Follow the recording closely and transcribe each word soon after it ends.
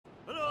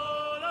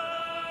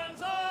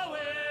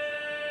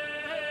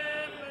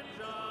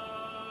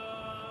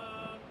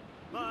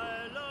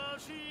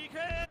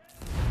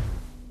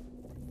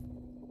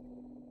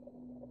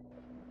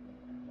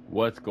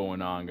What's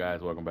going on,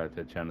 guys? Welcome back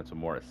to the channel to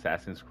more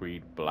Assassin's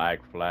Creed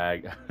Black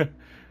Flag.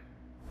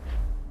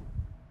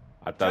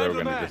 I thought they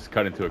were gonna just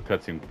cut into a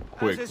cutscene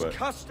quick, as is but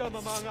custom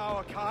among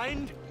our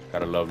kind,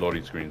 gotta love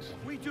loading screens.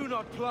 we do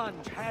not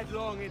plunge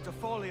headlong into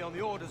folly on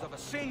the orders of a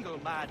single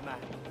madman,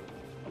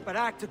 but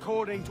act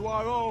according to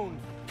our own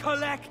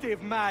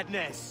collective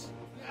madness.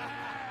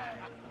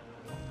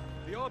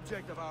 The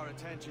object of our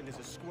attention is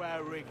a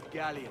square-rigged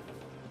galleon,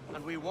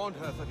 and we want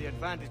her for the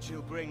advantage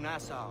she'll bring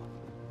Nassau.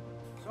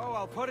 So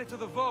I'll put it to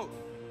the vote.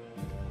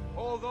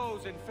 All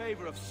those in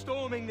favor of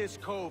storming this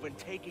cove and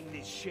taking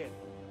this ship,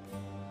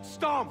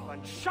 stomp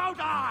and shout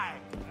aye!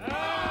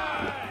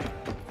 Aye!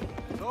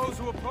 Those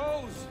who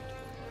oppose,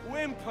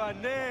 whimper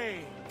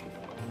nay.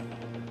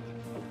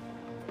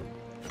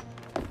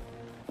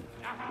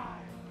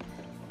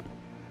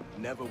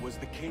 Never was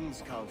the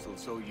King's Council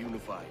so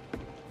unified.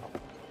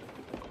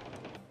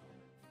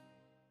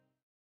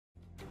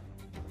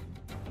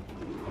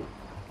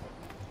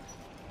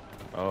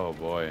 Oh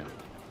boy.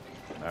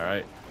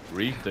 Alright.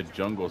 Reach the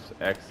jungle's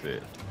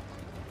exit.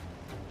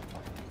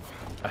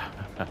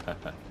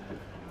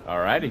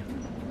 Alrighty.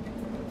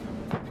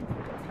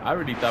 I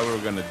already thought we were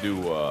gonna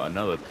do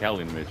another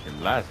telling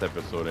mission last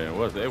episode, and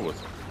it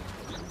was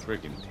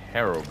freaking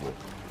terrible.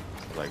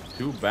 Like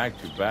 2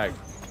 back-to-back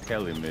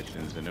telling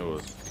missions, and it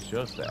was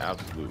just the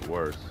absolute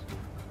worst.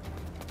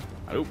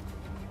 Oop.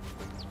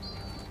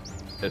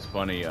 It's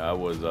funny, I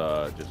was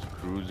just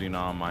cruising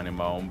on, minding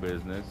my own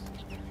business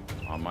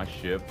on my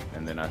ship,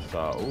 and then I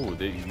saw, oh,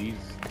 these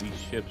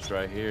ships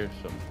right here.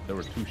 There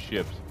were 2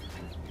 ships.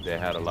 They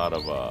had a lot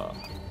of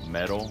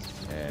metal,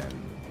 and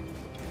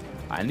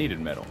I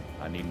needed metal.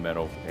 I need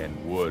metal and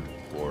wood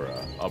for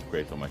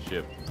upgrades on my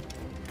ship.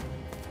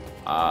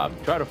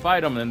 Tried to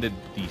fight them, and then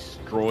they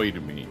destroyed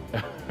me.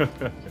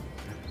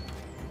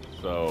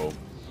 So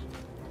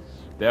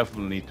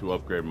definitely need to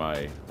upgrade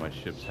my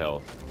ship's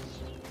health.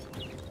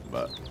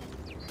 But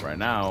right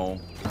now,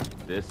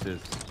 this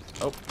is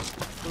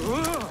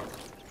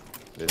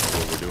this is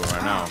what we're doing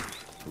right now.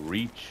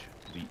 Reach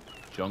the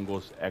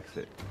jungle's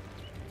exit.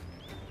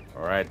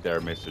 All right, there,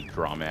 Mr.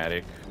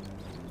 Dramatic.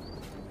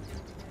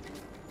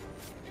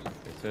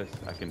 It says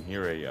I can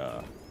hear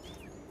a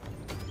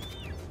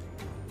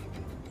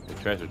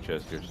treasure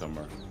chest here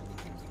somewhere.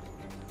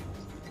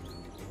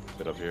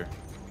 Is it up here?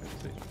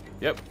 Let's see.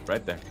 Yep,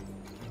 right there.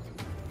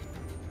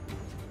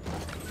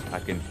 I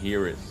can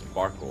hear it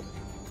sparkle.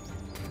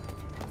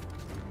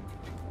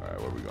 All right,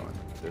 where are we going?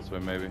 This way,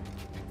 maybe?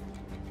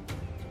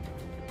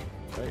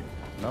 Wait,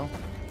 no?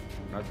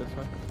 Not this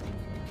way?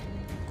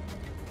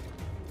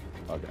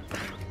 Okay.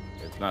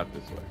 It's not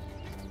this way.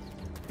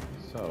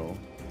 So...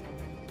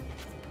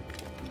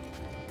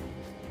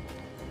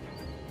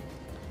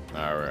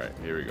 Alright,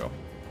 here we go.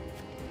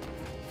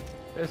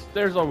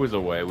 There's always a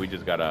way, we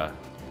gotta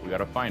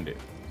find it.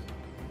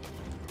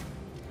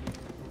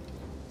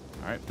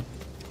 Alright.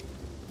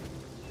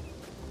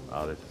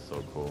 Oh, this is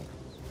so cool.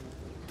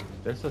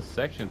 There's a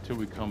section too,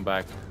 we come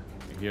back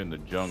here in the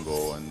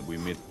jungle and we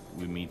meet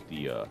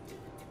the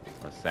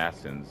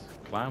assassins.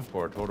 Climb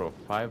for a total of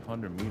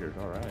 500 meters.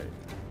 All right,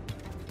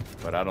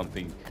 but I don't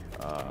think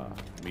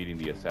meeting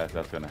the assassins,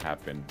 that's gonna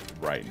happen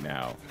right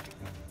now.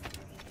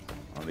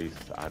 At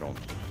least I don't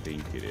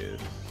think it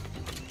is.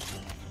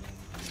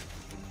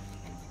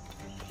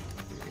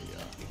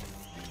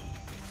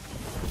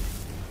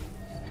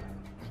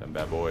 Some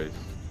bad boys.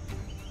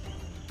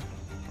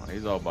 Oh,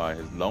 he's all by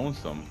his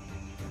lonesome.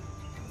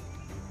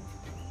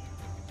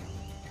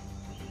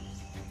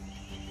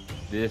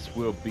 This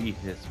will be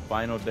his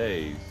final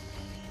days.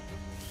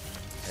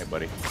 Hey,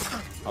 buddy.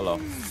 Hello.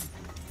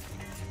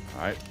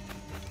 Alright.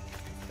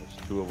 There's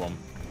 2 of them.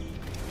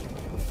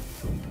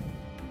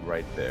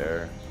 Right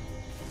there.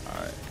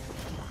 Alright.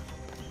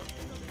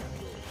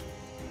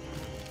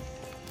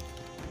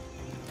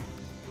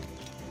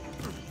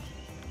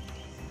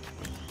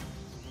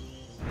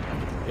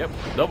 Yep,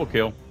 double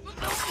kill.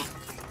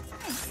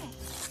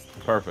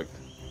 Perfect.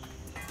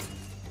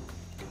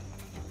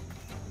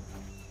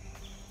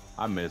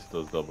 I missed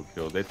those double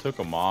kills. They took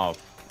them off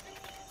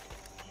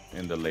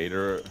in the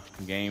later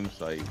games,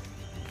 like,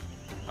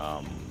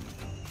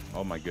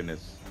 oh my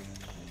goodness,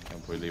 I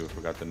can't believe I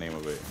forgot the name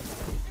of it.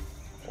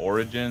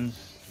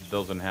 Origins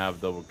doesn't have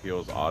double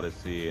kills,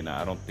 Odyssey, and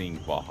I don't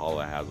think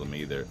Valhalla has them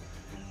either,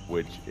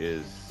 which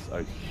is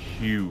a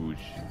huge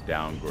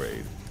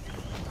downgrade.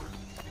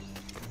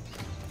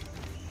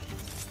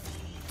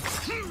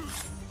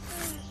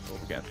 Oh,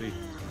 can't see.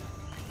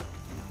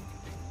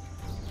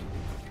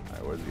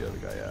 Where's the other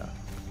guy? Yeah,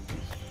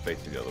 he's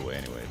facing the other way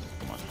anyways.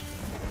 Come on.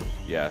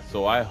 Yeah,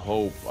 so I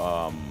hope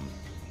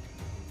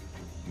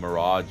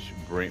Mirage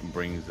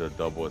brings the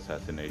double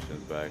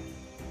assassinations back.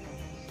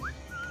 Can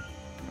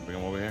I bring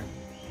him over here?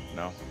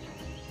 No?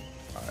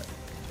 Alright.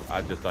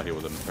 I just thought he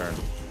was gonna turn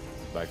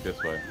back this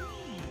way.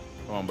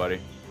 Come on, buddy.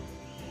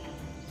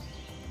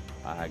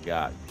 I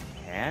got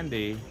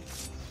candy.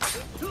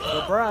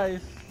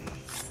 Surprise!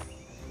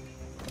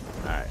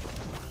 Alright.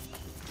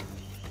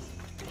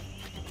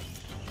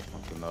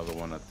 Another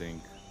one, I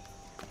think,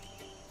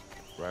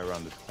 right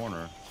around this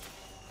corner.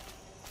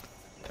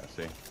 Yeah,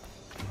 see?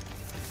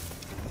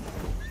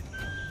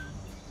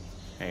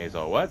 Hey,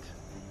 so what?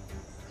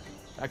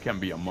 That can't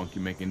be a monkey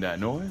making that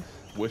noise.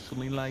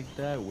 Whistling like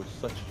that with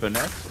such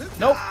finesse.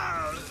 Nope!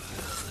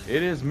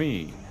 It is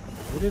me.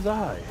 It is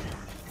I.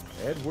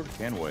 Edward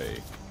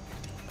Kenway.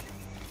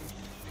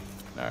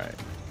 Alright.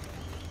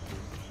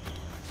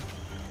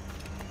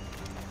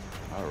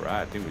 Alright,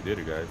 I think we did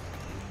it, guys.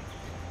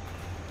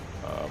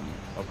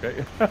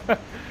 Okay.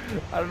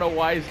 I don't know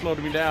why he slowed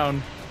me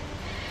down.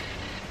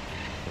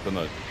 It's on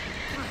the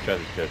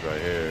treasure chest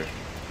right here.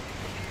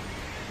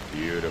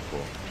 Beautiful.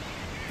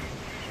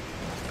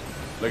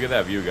 Look at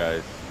that view,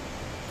 guys.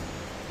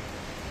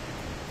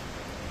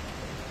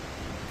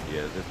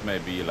 Yeah, this may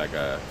be like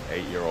a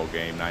 8-year-old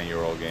game,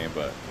 9-year-old game,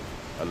 but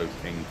that looks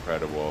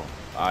incredible.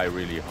 I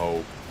really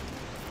hope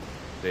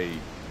they,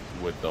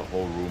 with the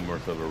whole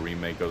rumors of a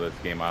remake of this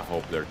game, I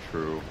hope they're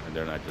true and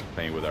they're not just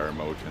playing with our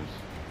emotions.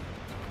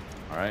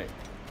 All right.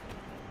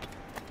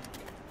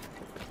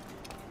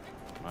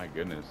 My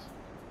goodness.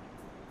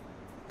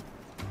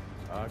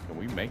 Can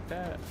we make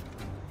that?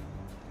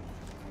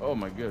 Oh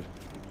my good.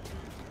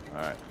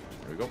 All right,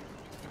 here we go.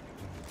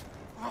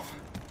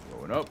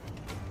 Going up.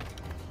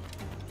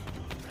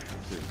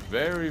 This is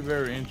very,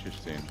 very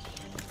interesting.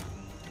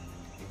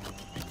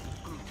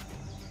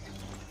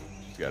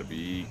 Just gotta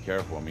be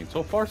careful. I mean,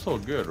 so far so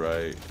good,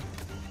 right?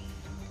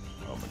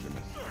 Oh my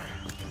goodness.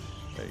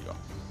 There you go.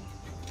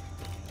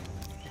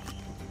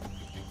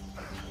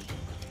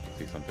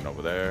 See something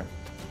over there.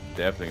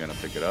 Definitely gonna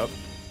pick it up.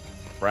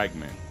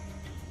 Fragment.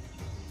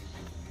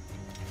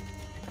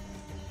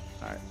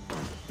 Alright.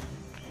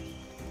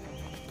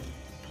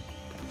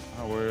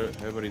 Oh, where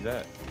everybody's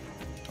at?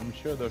 I'm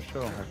sure they'll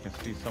show. I can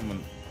see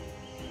someone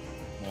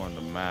more on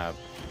the map.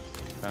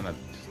 Kind of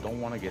just don't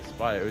want to get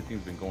spotted.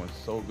 Everything's been going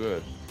so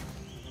good.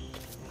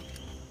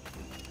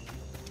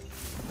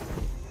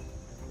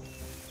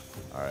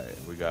 Alright,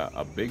 we got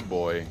a big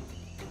boy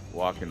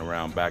walking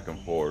around back and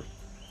forth.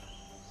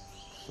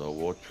 So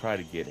we'll try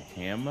to get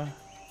him.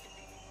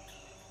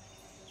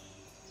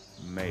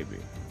 Maybe.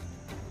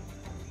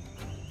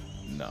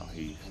 No,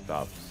 he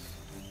stops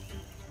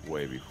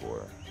way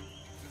before.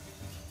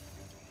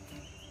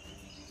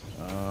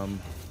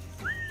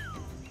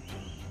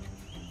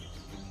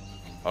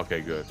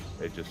 Okay, good.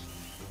 It just...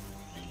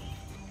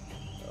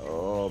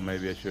 Oh,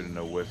 maybe I shouldn't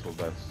have whistled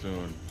that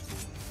soon.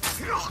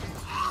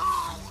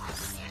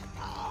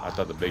 I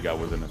thought the big guy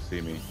was gonna see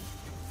me.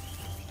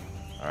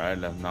 Alright,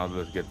 now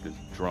let's get this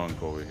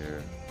drunk over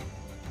here.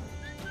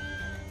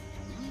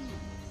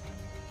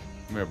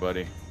 Come here,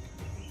 buddy.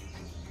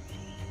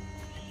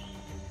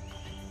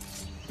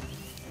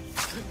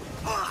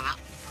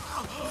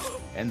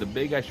 And the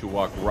big guy should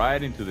walk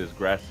right into this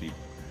grassy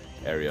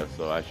area,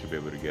 so I should be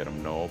able to get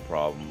him, no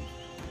problem.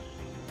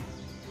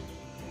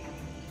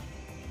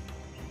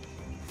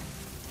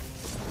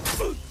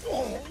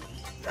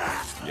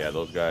 Yeah,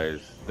 those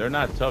guys, they're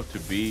not tough to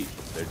beat.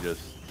 They're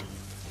just,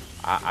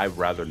 I'd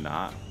rather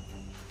not.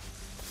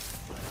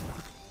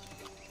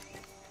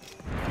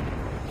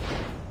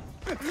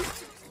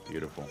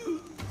 Beautiful.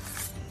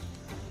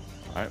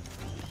 All right.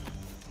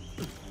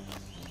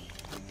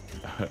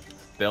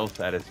 Stealth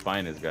at its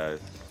finest, guys.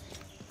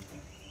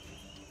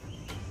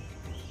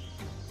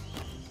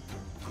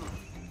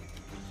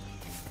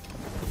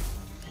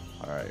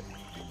 All right.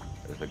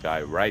 There's a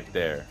guy right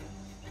there.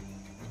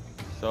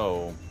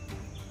 So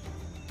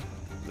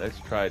let's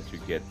try to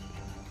get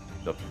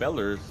the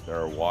fellers that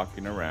are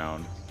walking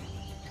around.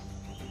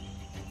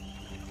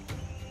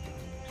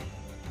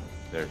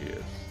 There he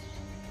is.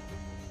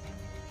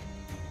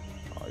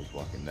 Oh, he's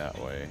walking that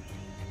way.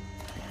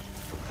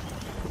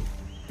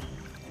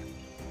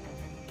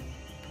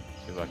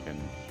 See if I can...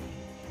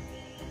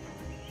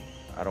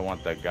 I don't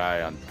want that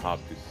guy on top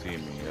to see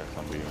me. That's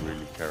I'm being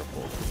really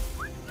careful.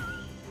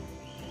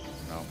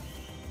 No?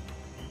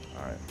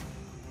 Alright.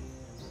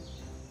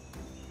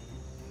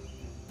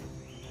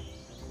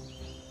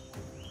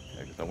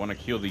 Yeah, because I want to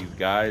kill these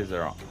guys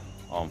that are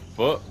on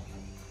foot.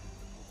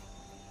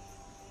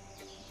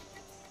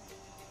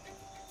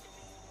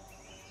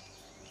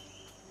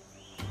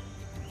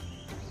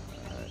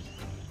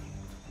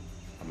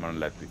 I'm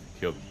gonna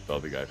kill the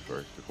other guy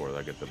first before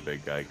I get the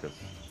big guy, because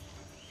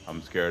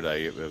I'm scared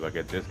if I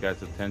get this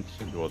guy's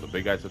attention, well, the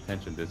big guy's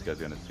attention, this guy's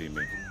gonna see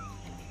me.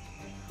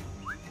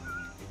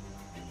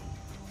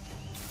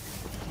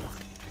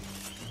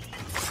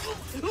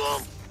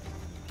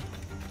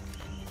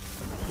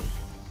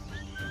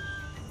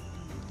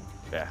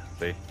 Yeah,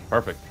 see?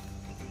 Perfect.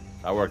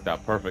 That worked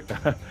out perfect.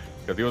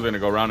 Because he was gonna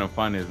go around and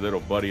find his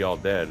little buddy all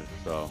dead,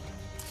 so.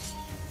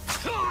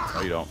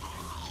 No, you don't.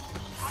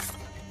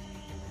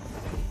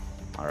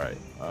 Alright,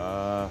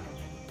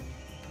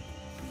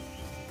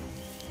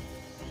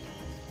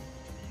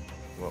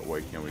 what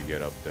way can we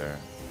get up there?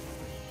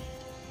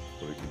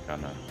 So we can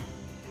kind of...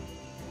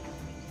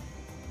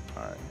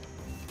 Alright.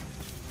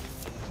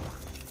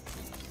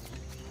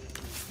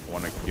 I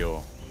want to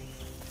kill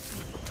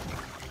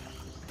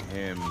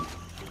him.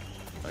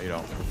 No, you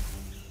don't.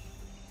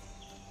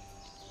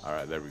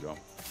 Alright, there we go.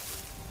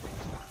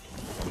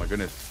 Oh my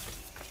goodness.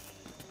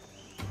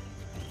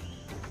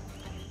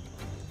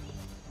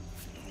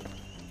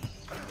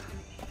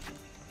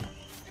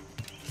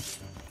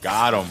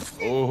 Got him.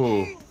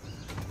 Ooh,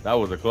 that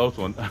was a close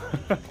one.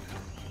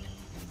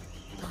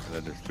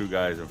 There's two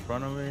guys in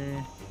front of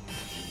me.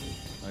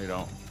 No, you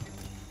don't.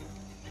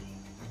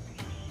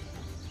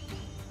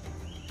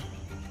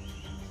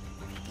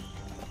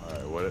 All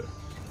right,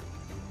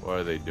 what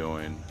are they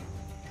doing?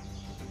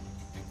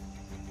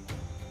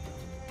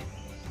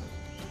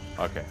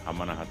 Okay, I'm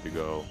gonna have to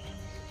go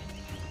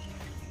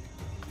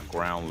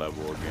ground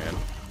level again.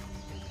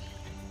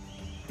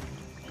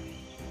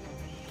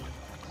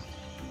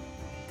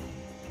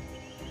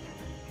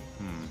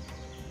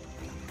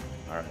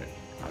 All right,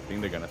 I think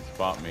they're gonna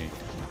spot me.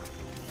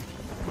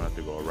 I'm gonna have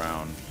to go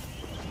around.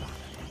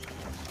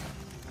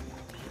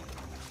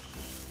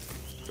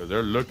 Cause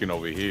they're looking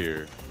over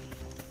here.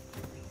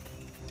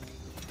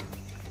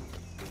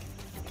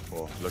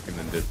 Well, looking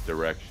in this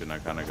direction, I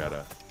kinda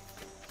gotta.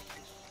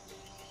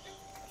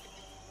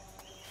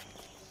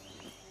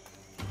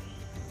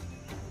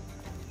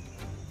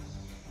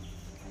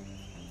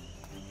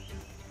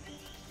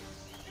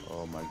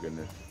 Oh my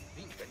goodness.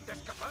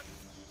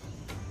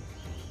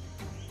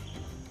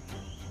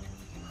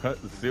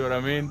 See what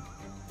I mean?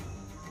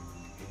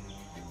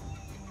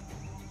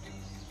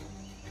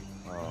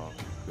 Oh,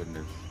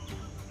 goodness.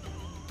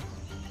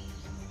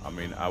 I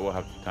mean, I will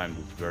have to time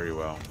this very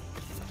well.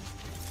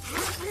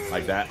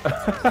 Like that.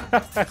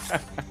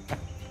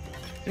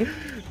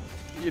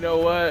 You know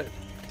what?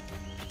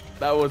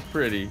 That was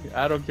pretty.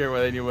 I don't care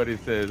what anybody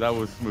says. That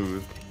was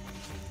smooth.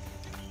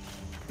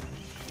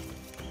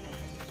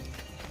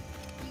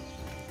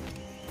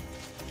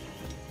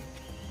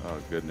 Oh,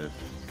 goodness.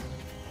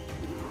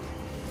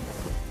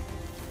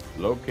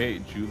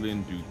 Locate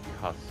Julien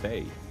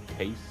Ducasse.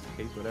 Case,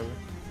 whatever.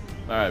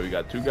 Alright, we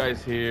got two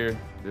guys here.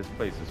 This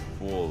place is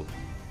full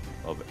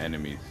of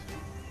enemies.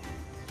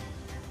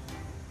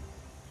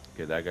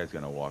 Okay, that guy's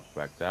gonna walk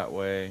back that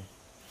way.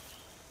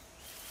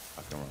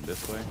 I can run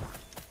this way.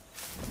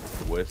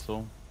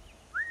 Whistle.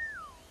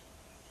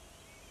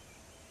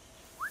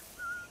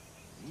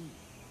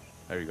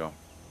 There you go.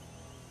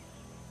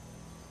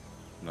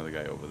 Another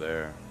guy over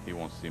there. He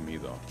won't see me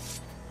though.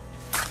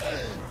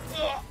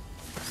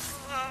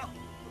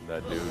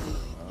 That dude.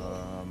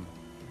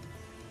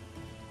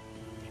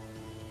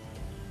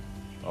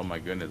 Oh my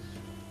goodness.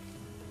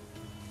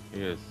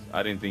 He is.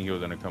 I didn't think he was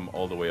gonna come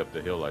all the way up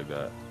the hill like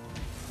that.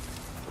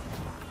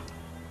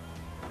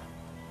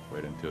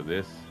 Wait until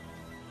this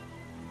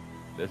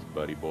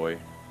buddy boy.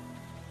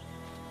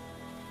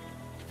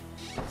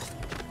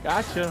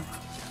 Gotcha.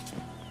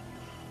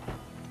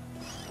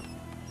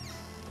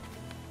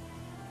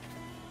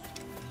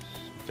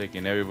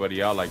 Taking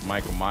everybody out like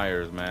Michael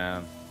Myers,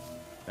 man.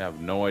 They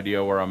have no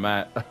idea where I'm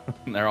at.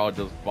 They're all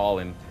just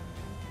falling.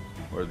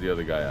 Where's the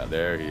other guy at?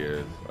 There he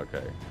is.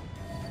 Okay.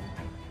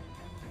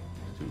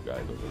 Two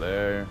guys over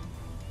there.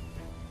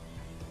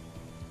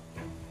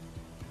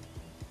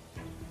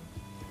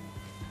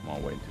 I'm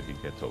gonna wait until he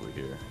gets over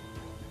here.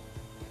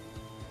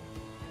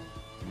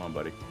 Come on,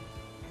 buddy.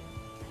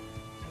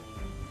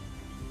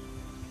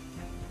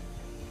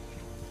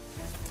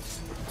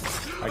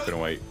 I couldn't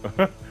wait.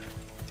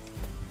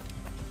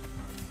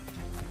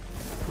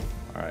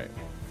 Alright.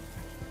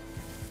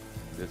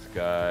 This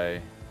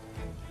guy.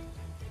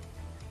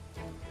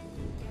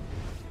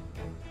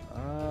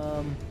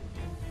 Oh,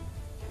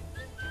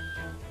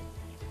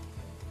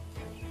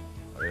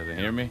 he doesn't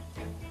hear me?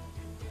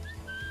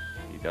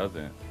 He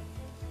doesn't.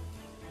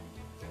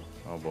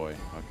 Oh boy,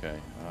 okay.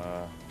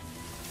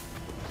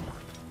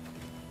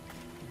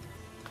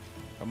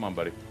 Come on,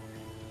 buddy.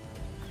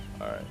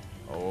 Alright.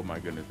 Oh my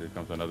goodness, here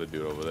comes another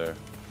dude over there.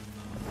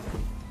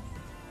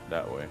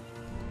 That way.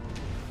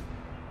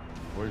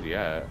 Where's he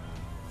at?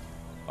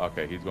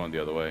 Okay, he's going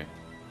the other way.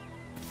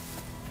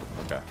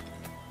 Okay.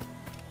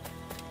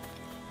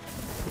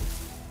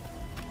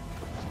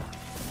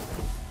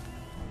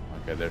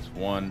 Okay, there's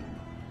one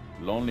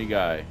lonely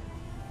guy.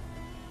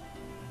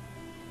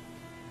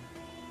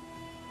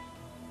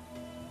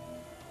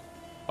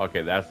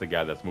 Okay, that's the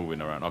guy that's moving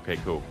around. Okay,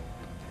 cool.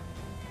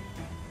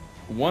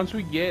 Once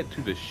we get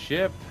to the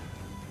ship,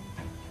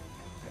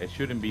 it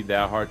shouldn't be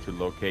that hard to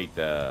locate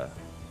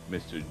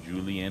Mr.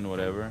 Julien,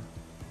 whatever.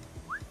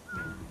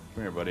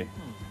 Come here, buddy.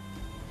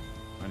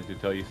 I need to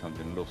tell you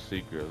something, a little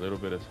secret, a little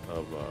bit of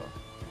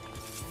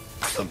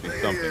something.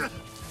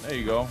 There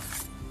you go.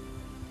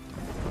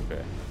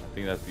 Okay, I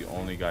think that's the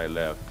only guy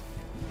left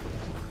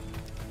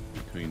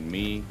between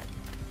me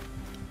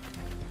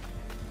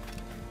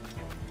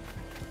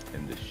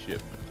and the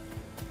ship.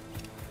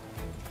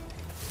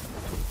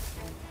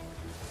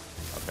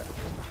 Okay.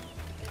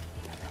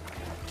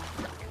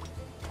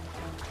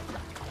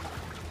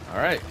 All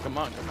right, come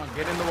on,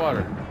 get in the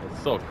water.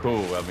 It's so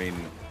cool. I mean,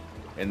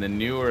 in the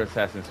newer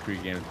Assassin's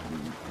Creed games,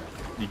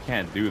 you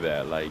can't do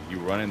that. Like, you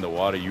run in the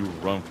water, you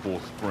run full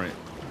sprint.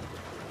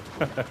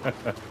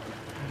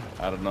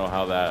 I don't know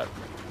how that,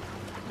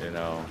 you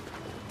know,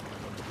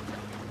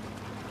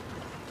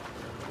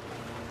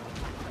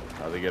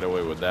 how they get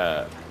away with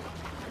that.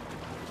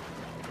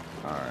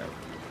 All right.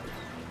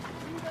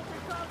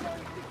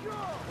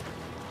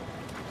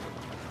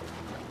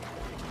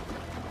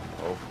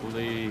 Oh.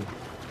 Hopefully, you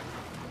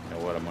know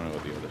what? I'm gonna go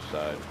the other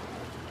side.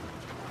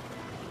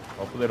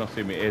 Hopefully they don't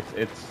see me.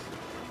 It's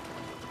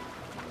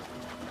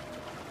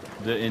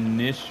the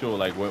initial,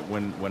 like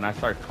when I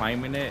start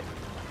climbing it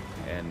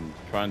and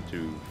trying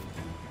to,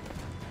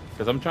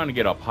 because I'm trying to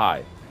get up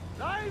high.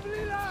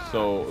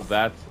 So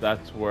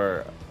that's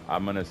where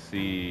I'm gonna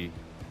see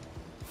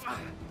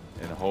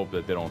and hope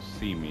that they don't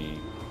see me.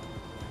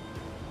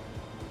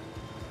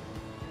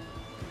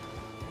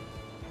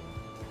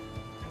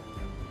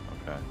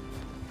 Okay.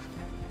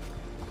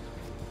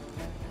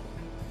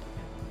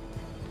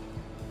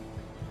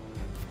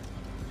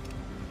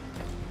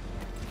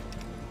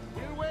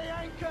 We'll weigh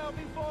anchor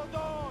before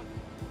dawn.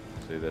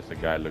 See, there's a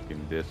guy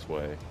looking this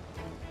way.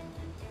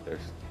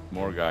 There's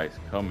more guys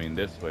coming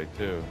this way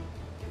too.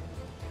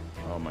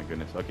 Oh my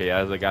goodness. Okay, yeah,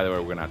 there's a guy that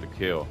we're gonna have to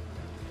kill.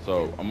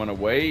 So I'm gonna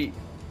wait.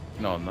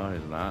 No,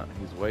 he's not.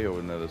 He's way over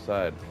on the other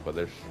side. But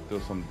there's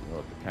still some.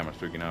 Oh, the camera's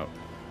freaking out.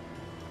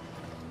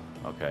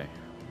 Okay.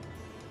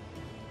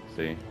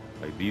 See,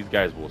 like these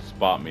guys will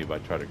spot me if I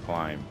try to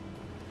climb.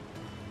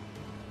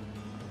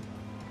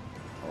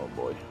 Oh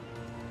boy.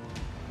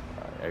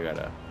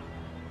 Alright,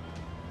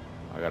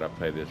 I gotta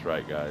play this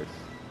right, guys.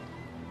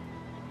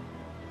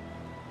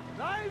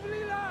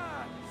 Lively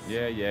lads!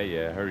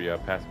 Yeah. Hurry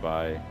up, pass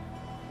by.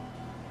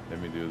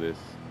 Let me do this.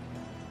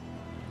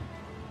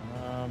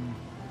 I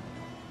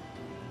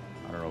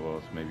don't know what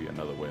else. Maybe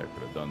another way I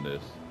could have done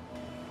this.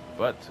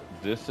 But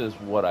this is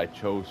what I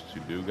chose to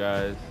do,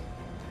 guys.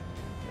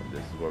 And this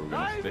is what we're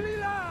gonna stick.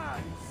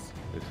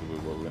 This is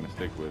what we're gonna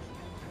stick with.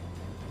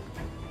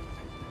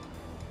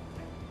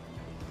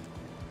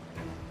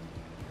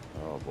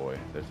 Oh boy,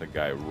 there's a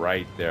guy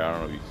right there. I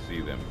don't know if you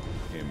see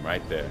him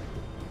right there.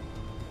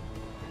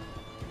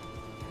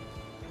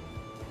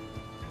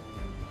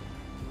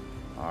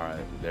 All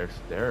right,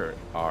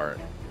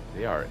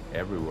 they are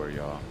everywhere,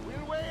 y'all.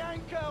 We'll weigh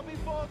anchor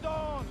before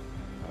dawn.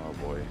 Oh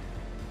boy,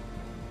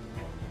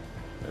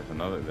 that's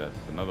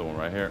another one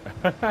right here.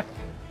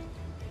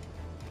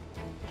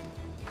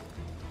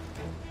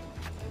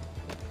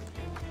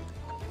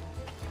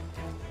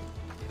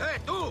 Hey,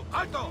 tú,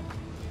 alto!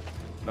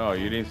 No,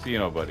 you didn't see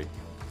nobody.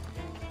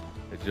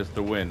 It's just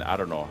the wind. I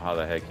don't know how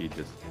the heck he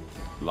just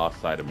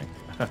lost sight of me.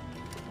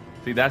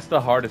 See, that's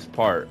the hardest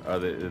part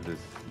of this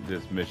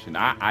mission,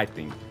 I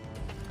think,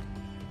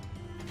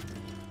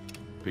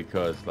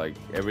 because like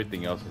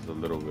everything else is a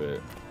little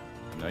bit,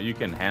 you know, you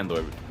can handle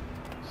it,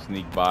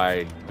 sneak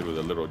by through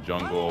the little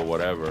jungle or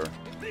whatever.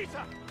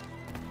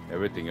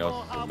 Everything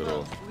else is a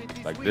little,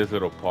 like this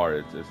little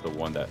part is the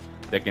one that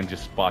they can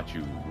just spot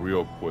you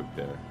real quick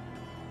there.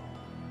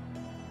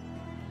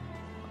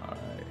 All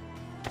right,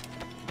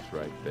 it's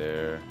right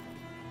there.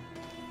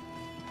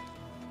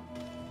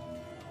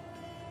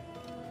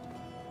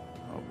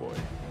 Oh boy.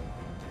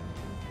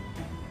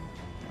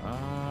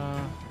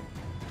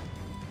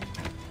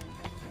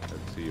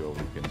 Let's see what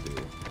we can do.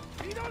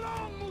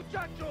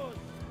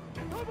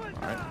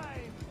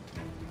 Alright.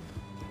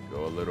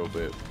 Go a little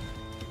bit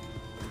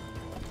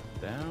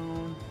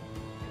down.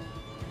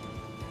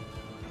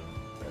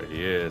 There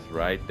he is,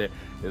 right there.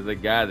 There's a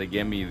guy that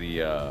gave me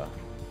the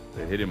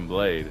hidden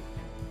blade.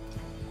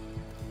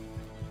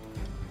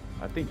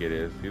 I think it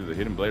is. Either the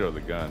hidden blade or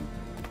the gun.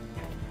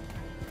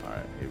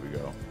 Alright, here we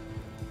go.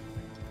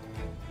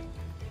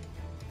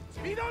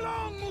 Speed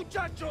along,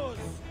 muchachos!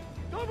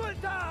 Double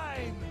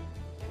time!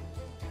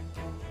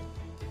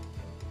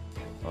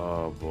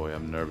 Oh boy,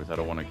 I'm nervous. I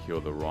don't want to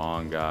kill the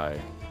wrong guy.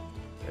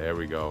 There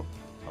we go.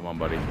 Come on,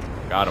 buddy.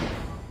 Got him.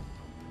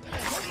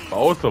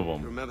 Both of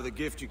them. Remember the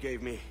gift you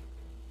gave me?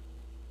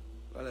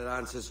 Well, it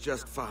answers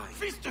just fine.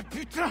 Fils de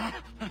putain!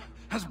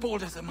 As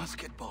bold as a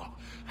musket ball,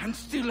 and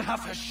still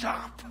half as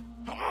sharp.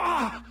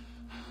 Ah!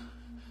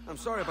 I'm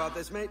sorry about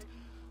this, mate.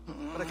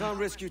 But I can't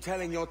risk you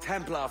telling your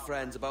Templar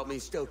friends about me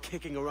still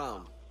kicking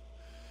around.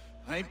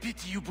 I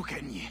pity you,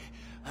 Bucanier.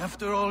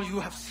 After all you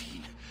have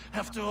seen,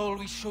 after all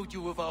we showed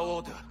you of our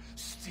order,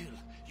 still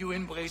you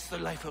embrace the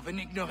life of an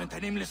ignorant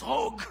and aimless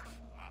rogue.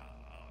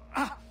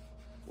 Ah!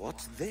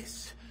 What's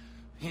this?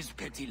 Is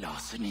petty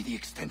larceny the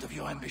extent of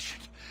your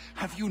ambition?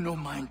 Have you no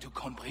mind to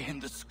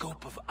comprehend the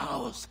scope of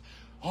ours?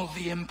 All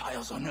the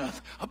empires on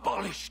Earth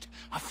abolished,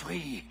 a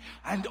free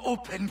and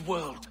open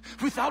world,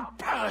 without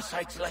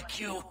parasites like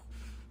you.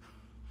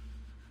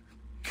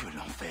 Que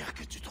l'enfer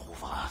que tu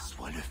trouveras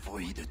soit le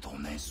fruit de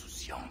ton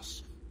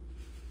insouciance.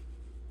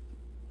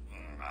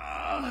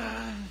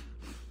 I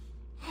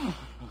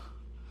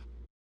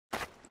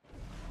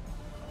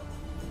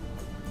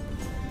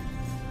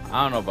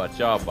don't know about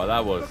y'all, but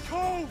that was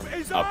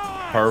a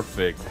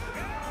perfect.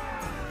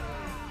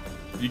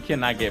 You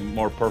cannot get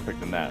more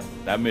perfect than that.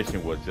 That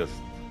mission was just.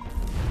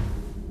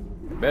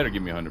 Better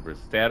give me 100%.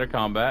 Stay out of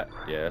combat.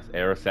 Yes.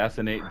 Air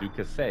assassinate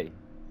Ducasse.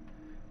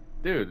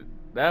 Dude,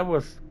 that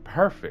was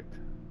perfect.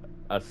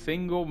 A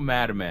single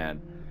madman.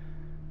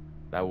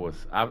 That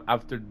was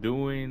after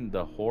doing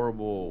the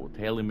horrible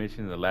Taylor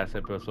mission in the last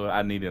episode.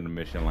 I needed a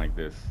mission like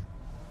this.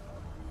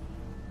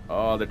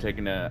 Oh, they're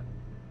taking that.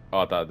 Oh,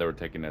 I thought they were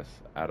taking us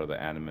out of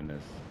the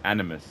animus.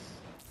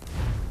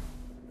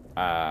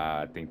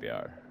 I think they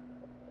are.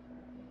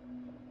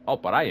 Oh,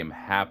 but I am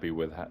happy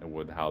with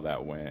how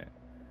that went.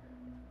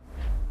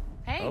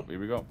 Hey. Oh, here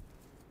we go.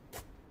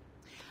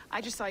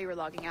 I just saw you were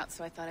logging out,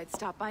 so I thought I'd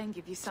stop by and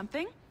give you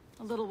something.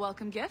 A little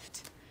welcome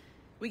gift.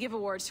 We give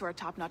awards to our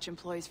top-notch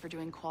employees for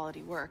doing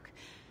quality work.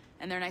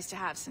 And they're nice to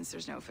have since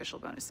there's no official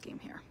bonus scheme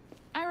here.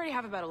 I already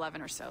have about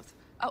 11 or so.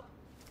 Oh.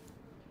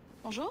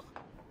 Bonjour?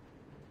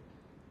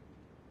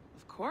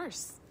 Of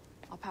course.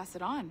 I'll pass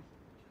it on.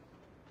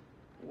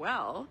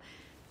 Well,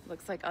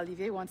 looks like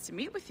Olivier wants to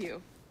meet with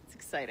you. It's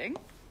exciting.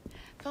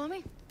 Follow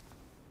me.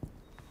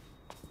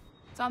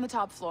 It's on the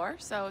top floor,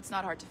 so it's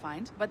not hard to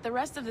find. But the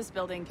rest of this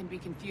building can be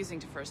confusing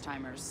to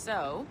first-timers,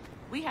 so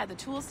we had the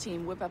tools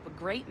team whip up a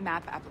great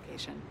map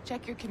application.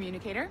 Check your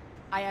communicator.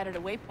 I added a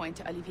waypoint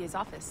to Olivier's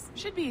office.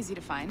 Should be easy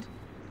to find.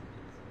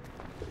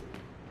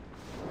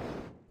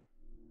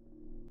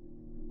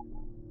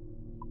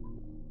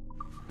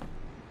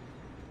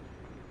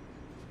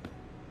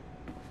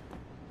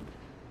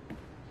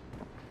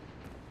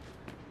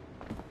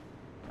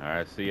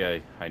 Alright, see,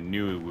 I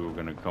knew we were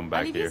gonna come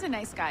back Olivier's here. a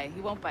nice guy.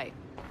 He won't bite.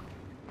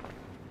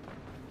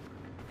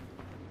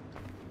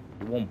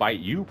 He won't bite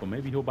you, but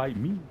maybe he'll bite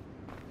me.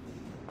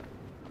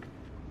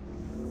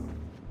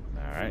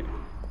 Alright.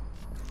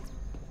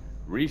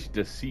 Reach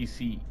the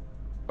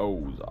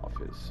CCO's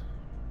office.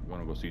 You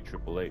wanna go see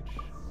Triple H?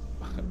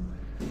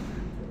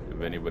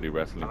 If anybody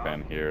wrestling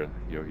fan here,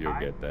 you'll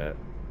get that.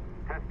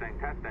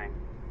 Testing.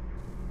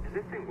 Is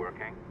this thing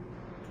working?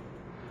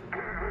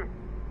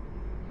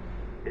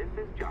 This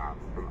is John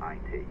from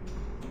IT.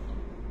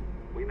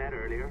 We met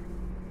earlier.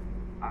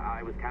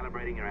 I was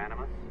calibrating your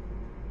animus.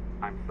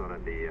 I'm sort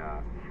of the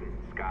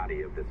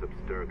Scotty of this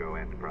Abstergo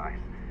enterprise,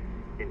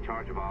 in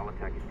charge of all the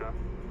techie stuff.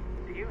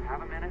 Do you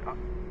have a minute?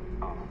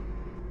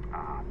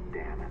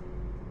 Damn it.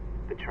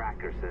 The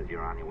tracker says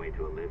you're on your way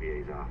to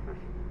Olivier's office.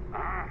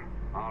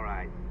 All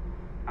right.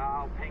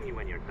 I'll ping you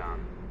when you're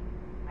done.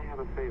 I have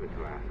a favor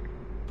to ask.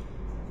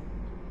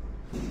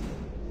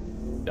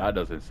 That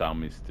doesn't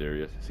sound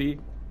mysterious. See,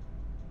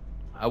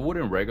 I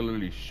wouldn't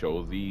regularly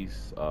show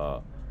these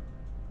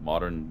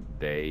modern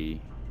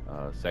day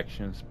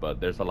sections, but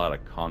there's a lot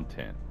of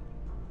content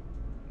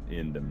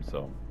in them,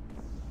 so.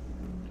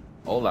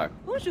 Hola.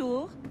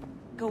 Bonjour.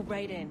 Go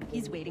right in.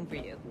 He's waiting for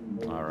you.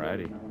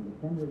 Alrighty.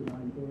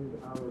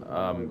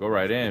 Go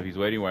right in. If he's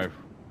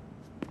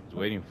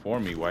waiting for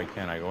me, why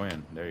can't I go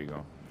in? There you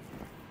go.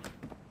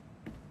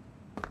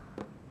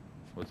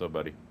 What's up,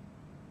 buddy?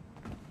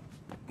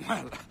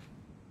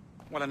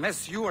 Well,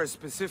 unless you are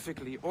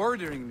specifically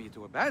ordering me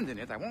to abandon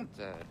it, I won't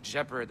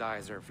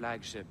jeopardize our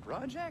flagship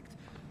project.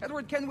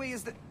 Edward Kenway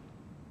is the...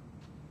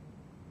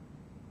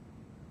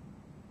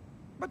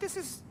 But this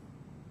is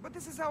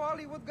how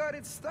Hollywood got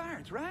its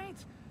start, right?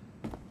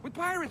 With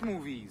pirate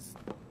movies.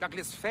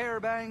 Douglas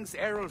Fairbanks,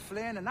 Errol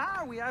Flynn, and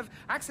now we have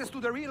access to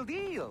the real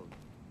deal.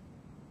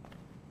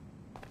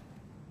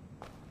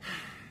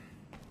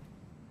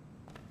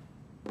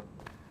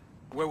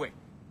 Wait.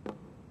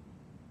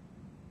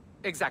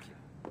 Exactly.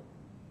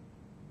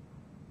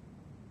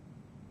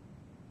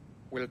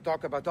 We'll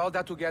talk about all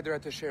that together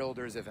at the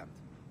shareholders event.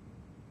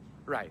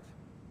 Right.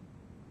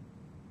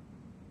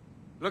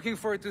 Looking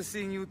forward to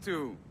seeing you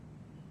too.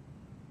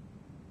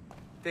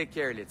 Take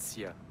care,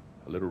 Laetitia.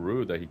 A little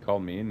rude that he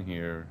called me in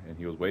here and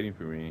he was waiting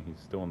for me and he's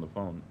still on the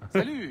phone.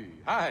 Salut!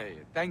 Hi,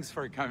 thanks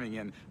for coming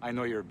in. I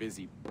know you're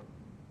busy.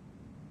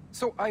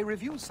 So I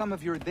reviewed some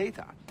of your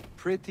data.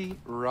 Pretty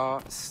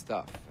raw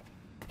stuff.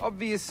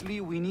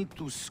 Obviously, we need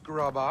to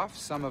scrub off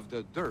some of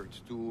the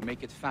dirt to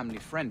make it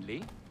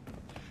family-friendly.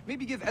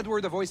 Maybe give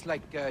Edward a voice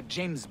like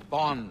James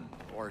Bond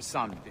or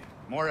something.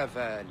 More of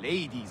a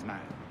ladies'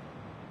 man.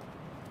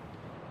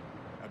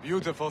 A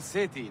beautiful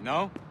city,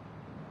 no?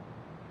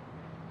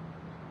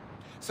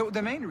 So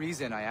the main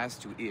reason I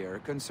asked you here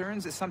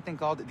concerns something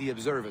called the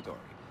Observatory.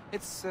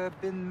 It's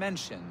been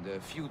mentioned a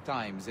few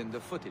times in the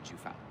footage you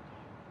found.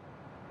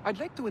 I'd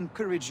like to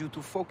encourage you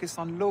to focus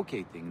on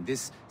locating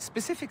this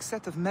specific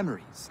set of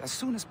memories as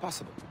soon as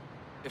possible.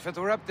 If it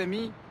were up to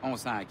me, on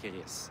s'en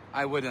crisse.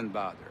 I wouldn't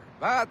bother.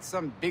 But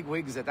some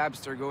bigwigs at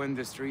Abstergo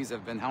Industries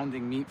have been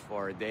hounding me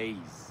for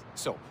days.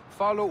 So,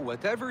 follow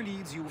whatever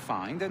leads you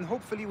find, and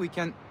hopefully we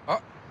can...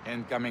 Oh,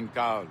 incoming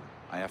call.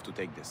 I have to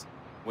take this.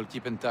 We'll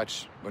keep in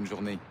touch. Bonne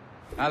journée.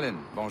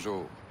 Alan,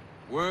 bonjour.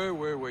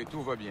 Oui,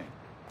 tout va bien.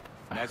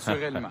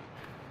 Naturellement.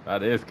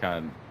 That is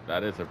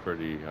a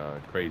pretty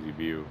crazy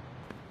view.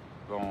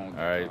 Bon,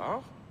 all right.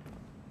 d'accord.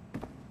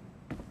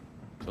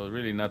 So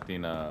really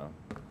nothing,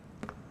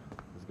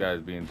 this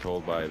guy's being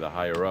told by the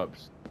higher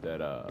ups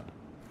that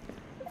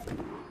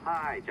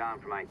Hi, John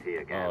from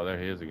IT again. Oh, there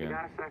he is again. You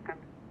got a second?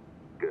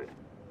 Good.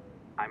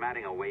 I'm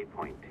adding a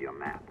waypoint to your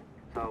map.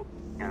 So,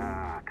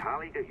 a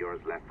colleague of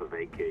yours left for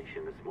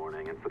vacation this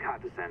morning and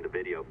forgot to send a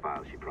video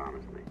file she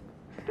promised me.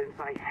 Since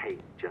I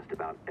hate just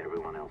about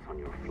everyone else on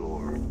your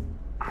floor,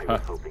 I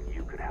was hoping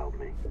you could help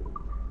me.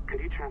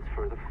 Could you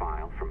transfer the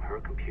file from her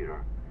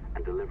computer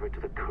and deliver it to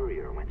the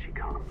courier when she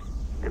comes?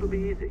 It'll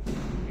be easy.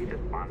 You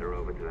just wander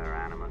over to their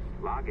Animus,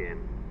 log in,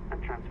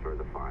 and transfer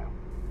the file.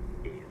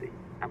 Easy.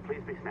 And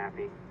please be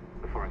snappy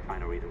before I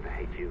find a reason to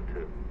hate you,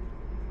 too.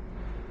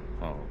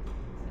 Oh,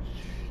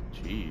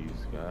 jeez,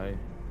 guy.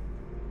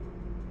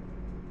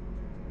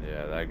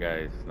 Yeah, that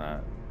guy's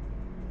not...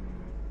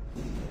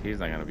 He's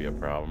not gonna be a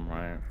problem,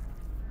 right?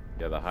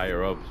 Yeah, the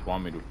higher-ups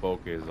want me to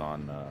focus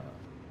on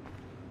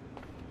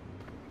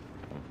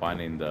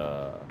finding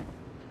the...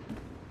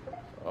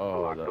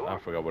 Oh, I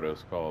forgot what it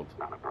was called.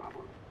 Not a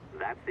problem.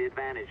 That's the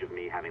advantage of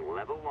me having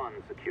level 1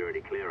 security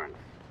clearance.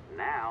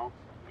 Now,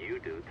 you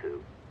do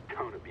too.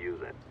 Don't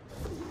abuse it.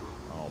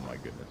 Oh my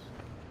goodness.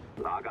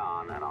 Log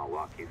on and I'll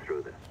walk you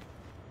through this.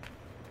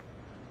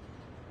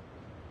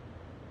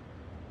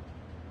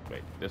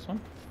 Wait, this one?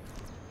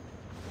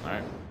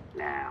 Alright.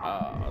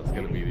 Now, it's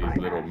gonna be these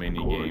little mini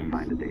games.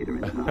 Find the data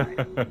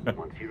inside.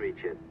 Once you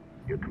reach it,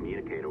 your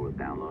communicator will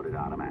download it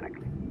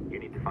automatically. You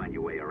need to find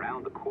your way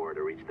around the core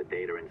to reach the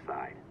data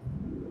inside.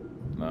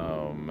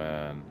 Oh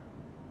man.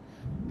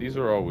 These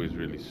are always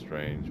really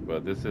strange,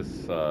 but this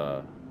is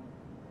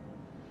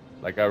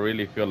like I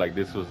really feel like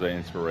this was the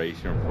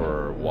inspiration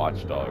for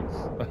Watch Dogs.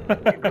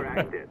 You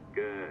cracked it.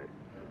 Good.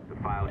 The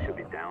file should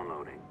be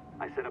downloading.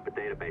 I set up a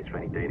database for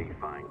any data you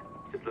find.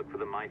 Just look for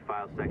the My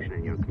File section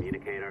in your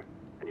communicator,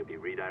 and you'll be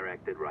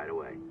redirected right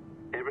away.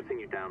 Everything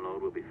you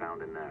download will be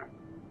found in there.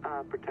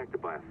 Protected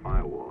by a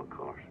firewall, of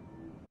course.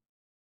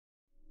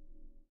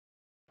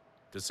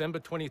 December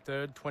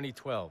 23rd,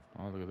 2012.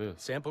 Oh, look at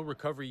this. Sample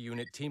Recovery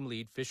Unit Team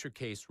Lead Fisher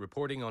Case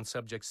reporting on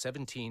Subject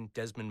 17,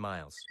 Desmond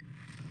Miles.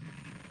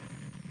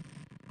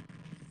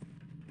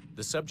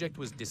 The subject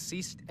was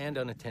deceased and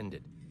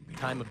unattended.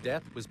 Time of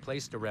death was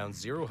placed around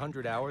 00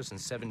 hours and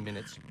 7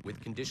 minutes,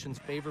 with conditions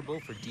favorable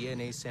for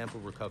DNA sample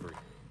recovery.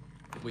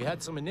 We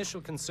had some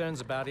initial concerns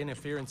about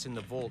interference in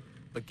the vault,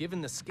 but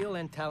given the skill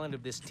and talent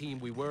of this team,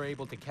 we were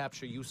able to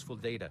capture useful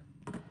data.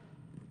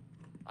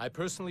 I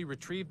personally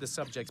retrieved the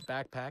subject's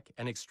backpack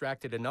and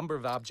extracted a number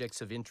of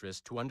objects of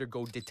interest to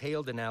undergo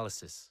detailed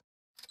analysis.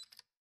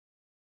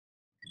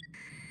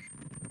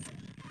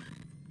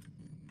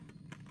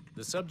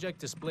 The subject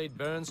displayed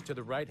burns to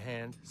the right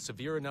hand,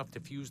 severe enough to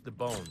fuse the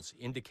bones,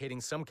 indicating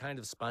some kind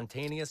of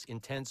spontaneous,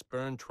 intense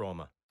burn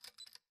trauma.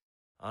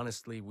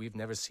 Honestly, we've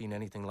never seen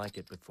anything like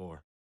it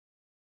before.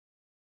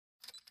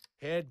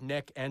 Head,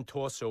 neck, and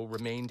torso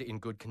remained in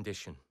good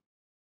condition.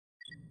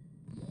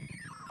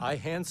 I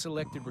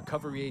hand-selected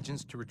recovery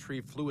agents to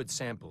retrieve fluid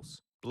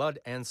samples, blood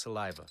and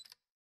saliva.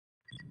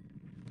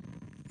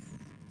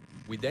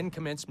 We then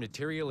commenced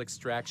material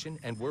extraction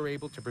and were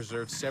able to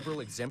preserve several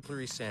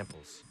exemplary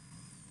samples.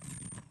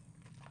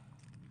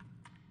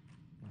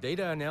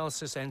 Data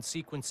analysis and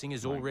sequencing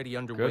is already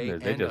underway,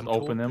 goodness, they and just I'm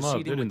told opened them up,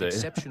 proceeding didn't with they?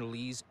 exceptional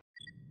ease.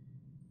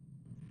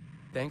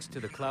 Thanks to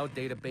the cloud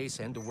database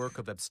and the work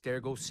of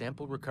Abstergo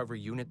Sample Recovery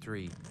Unit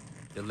 3,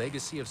 the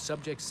legacy of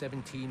Subject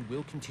 17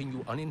 will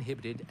continue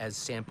uninhibited as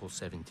Sample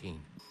 17.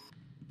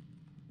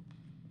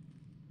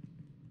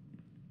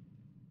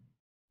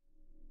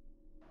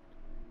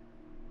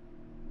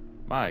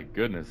 My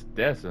goodness,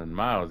 Desmond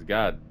Miles,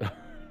 God.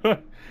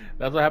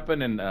 That's what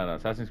happened in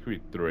Assassin's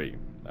Creed 3.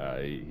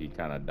 He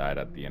kind of died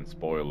at the end.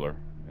 Spoiler,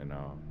 you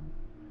know.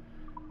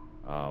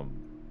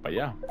 But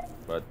yeah,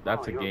 but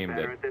that's a game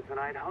that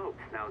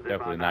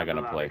definitely not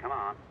gonna play. Come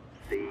on,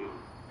 see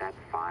that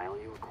file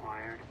you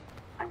acquired?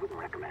 I wouldn't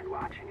recommend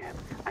watching it.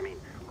 I mean,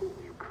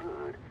 you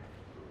could,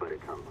 but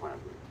it's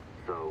unpleasant.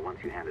 So once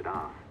you hand it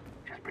off,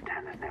 just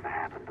pretend this never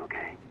happened,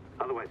 okay?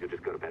 Otherwise, you'll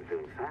just go to bed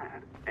feeling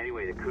sad.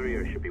 Anyway, the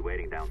courier should be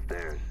waiting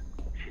downstairs.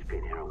 She's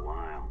been here a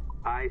while.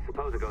 I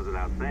suppose it goes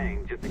without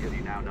saying, just because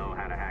you now know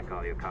how to hack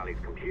all your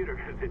colleagues' computers,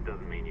 it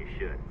doesn't mean you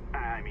should.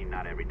 I mean,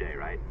 not every day,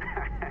 right?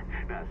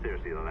 No,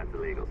 seriously, though, that's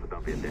illegal, so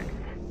don't be a dick.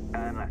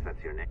 Unless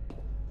that's your name.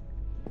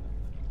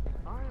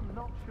 I am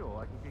not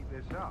sure I can keep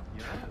this up,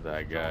 you know?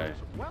 That guy.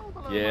 Well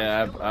below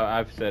Yeah, my skill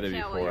I've said it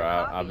Yeah, well, before. your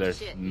coffee There's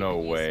shit,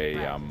 no you way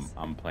use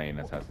I'm playing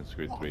Assassin's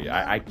Creed 3. No,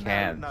 I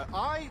can't. No,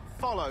 I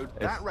followed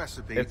that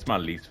recipe. It's my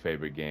least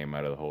favorite game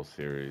out of the whole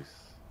series.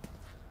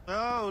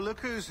 Oh,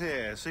 look who's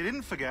here. So you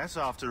didn't forget,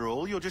 after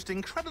all, you're just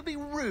incredibly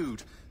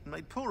rude and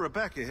made poor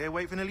Rebecca here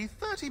wait for nearly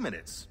 30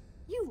 minutes.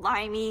 You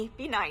limey.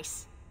 Be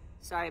nice.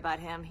 Sorry about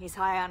him. He's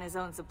high on his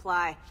own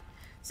supply.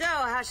 So,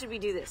 how should we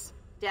do this?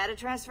 Data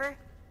transfer?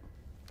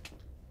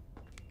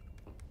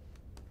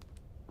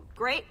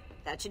 Great.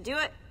 That should do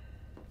it.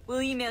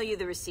 We'll email you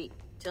the receipt.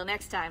 Till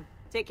next time.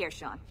 Take care,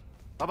 Sean.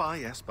 Bye-bye,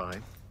 yes, bye.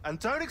 And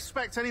don't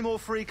expect any more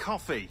free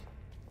coffee.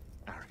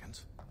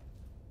 Arrogant.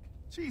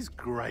 She's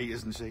great,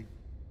 isn't she?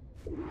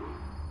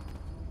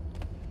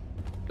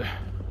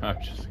 I'm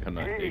just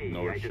gonna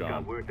ignore I just Sean.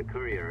 got word the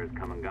courier has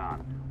come and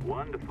gone.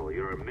 Wonderful,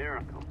 you're a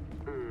miracle.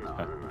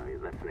 No,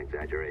 that's an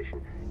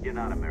exaggeration. You're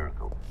not a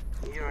miracle.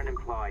 You're an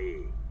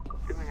employee,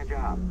 doing a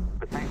job.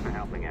 But thanks for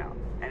helping out.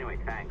 Anyway,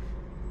 thanks.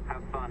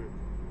 Have fun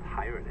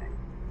pirating.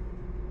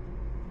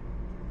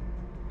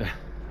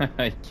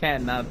 I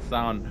cannot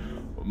sound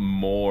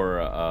more,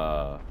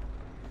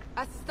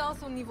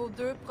 Assistance au niveau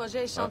 2,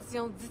 projet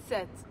échantillon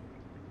 17.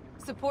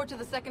 Support to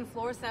the second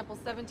floor, sample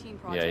 17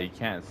 project. yeah, he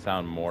can't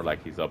sound more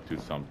like he's up to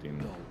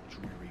something.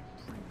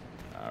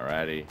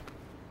 Alrighty.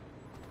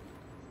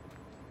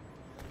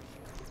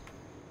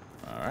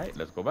 All right,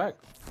 let's go back.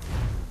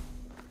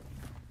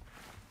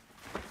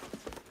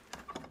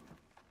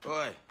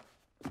 Oi.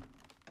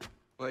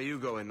 Where you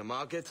going, the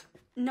market?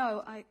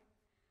 No,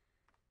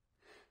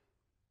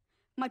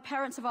 my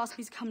parents have asked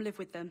me to come live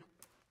with them,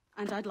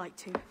 and I'd like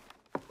to.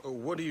 Oh,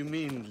 what do you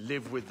mean,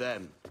 live with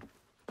them?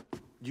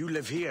 You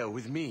live here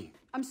with me.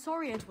 I'm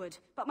sorry, Edward,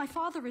 but my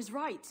father is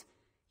right.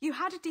 You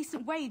had a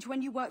decent wage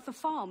when you worked the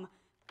farm.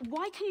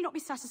 Why can you not be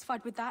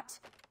satisfied with that?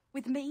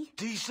 With me?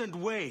 Decent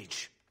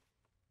wage?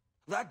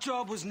 That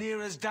job was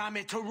near as, damn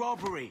it, to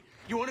robbery.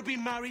 You want to be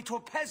married to a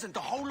peasant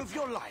the whole of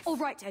your life? All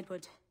right,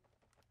 Edward.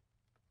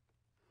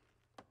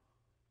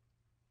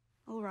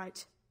 All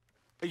right.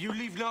 You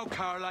leave now,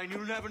 Caroline.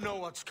 You'll never know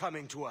what's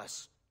coming to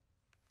us.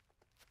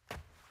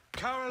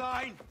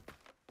 Caroline!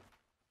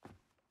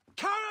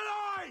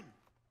 Caroline!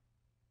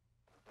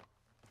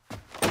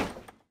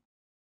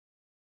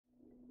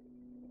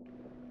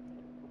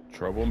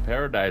 Trouble in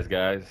paradise,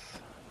 guys.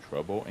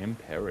 Trouble in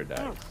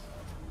paradise.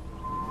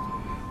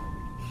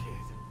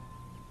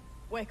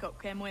 Wake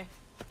up, Kenway.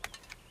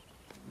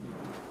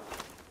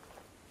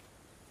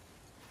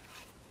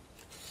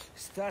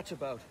 What's that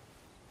about?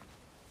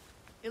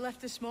 He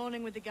left this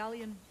morning with the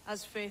galleon.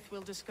 As faith,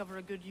 we'll discover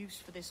a good use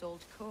for this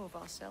old cove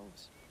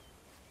ourselves.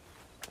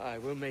 Aye,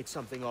 we'll make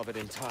something of it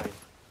in time.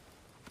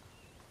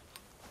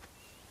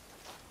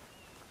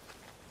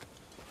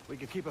 We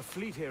could keep a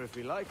fleet here if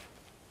we like.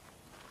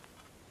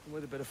 And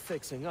with a bit of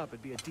fixing up,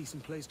 it'd be a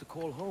decent place to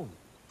call home.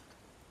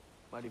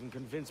 Might even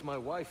convince my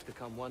wife to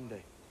come one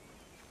day.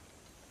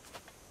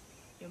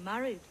 You're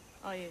married,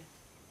 are you?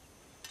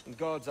 In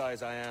God's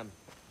eyes, I am.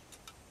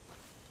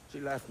 She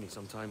left me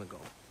some time ago.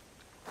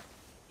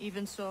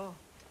 Even so,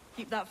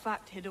 keep that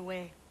fact hid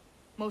away.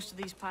 Most of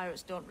these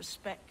pirates don't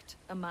respect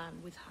a man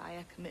with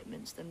higher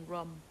commitments than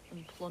rum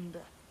and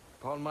plunder.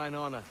 Upon mine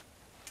honor.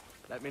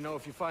 Let me know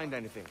if you find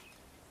anything.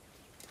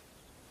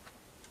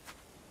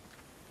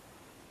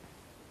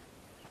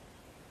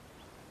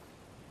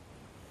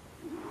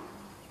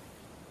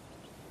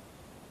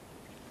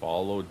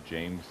 Follow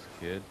James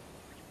Kidd.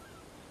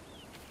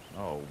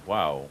 Oh,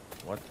 wow.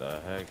 What the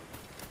heck?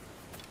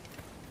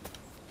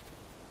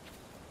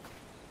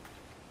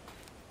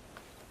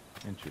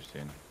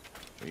 Interesting.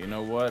 But you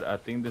know what? I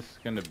think this is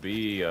going to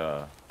be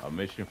a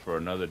mission for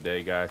another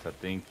day, guys. I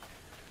think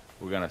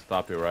we're going to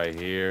stop it right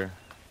here.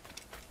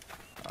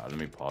 Let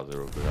me pause it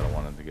real quick. I don't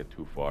want it to get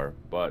too far.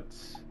 But,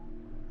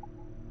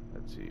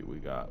 let's see.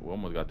 We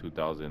almost got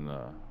 2,000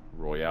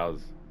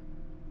 royales.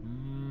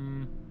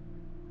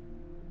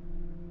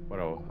 What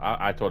else?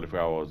 I totally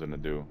forgot what I was going to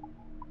do.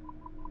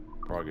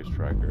 Progress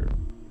tracker.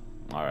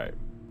 Alright.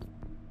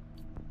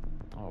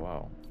 Oh,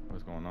 wow.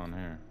 What's going on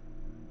here?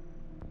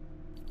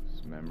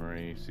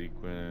 Memory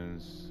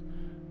sequence.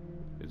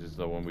 Is this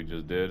the one we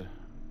just did?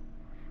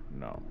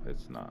 No,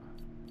 it's not.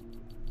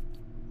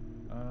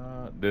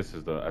 This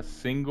is a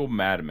single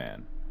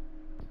madman.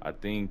 I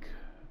think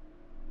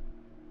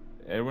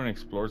everyone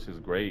explores his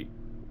great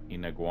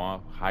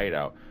Inagua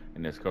hideout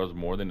and discovers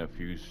more than a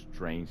few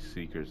strange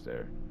seekers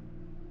there.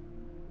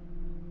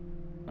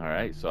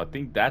 Alright, so I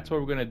think that's what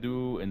we're gonna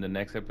do in the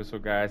next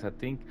episode, guys. I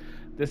think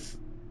this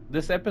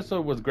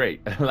episode was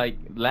great. Like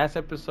last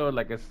episode,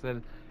 like I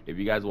said, if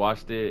you guys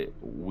watched it,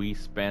 we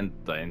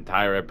spent the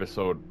entire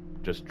episode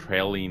just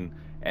trailing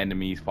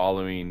enemies,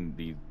 following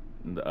the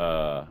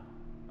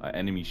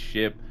enemy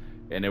ship,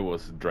 and it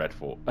was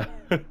dreadful.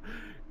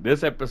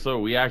 This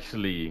episode, I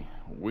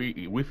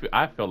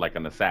felt like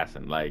an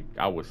assassin. Like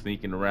I was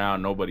sneaking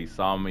around, nobody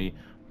saw me.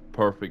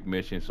 Perfect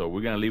mission. So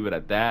we're gonna leave it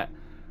at that.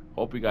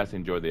 Hope you guys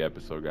enjoyed the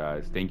episode,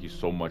 guys. Thank you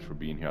so much for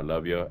being here. I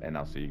love you, and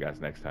I'll see you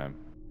guys next time.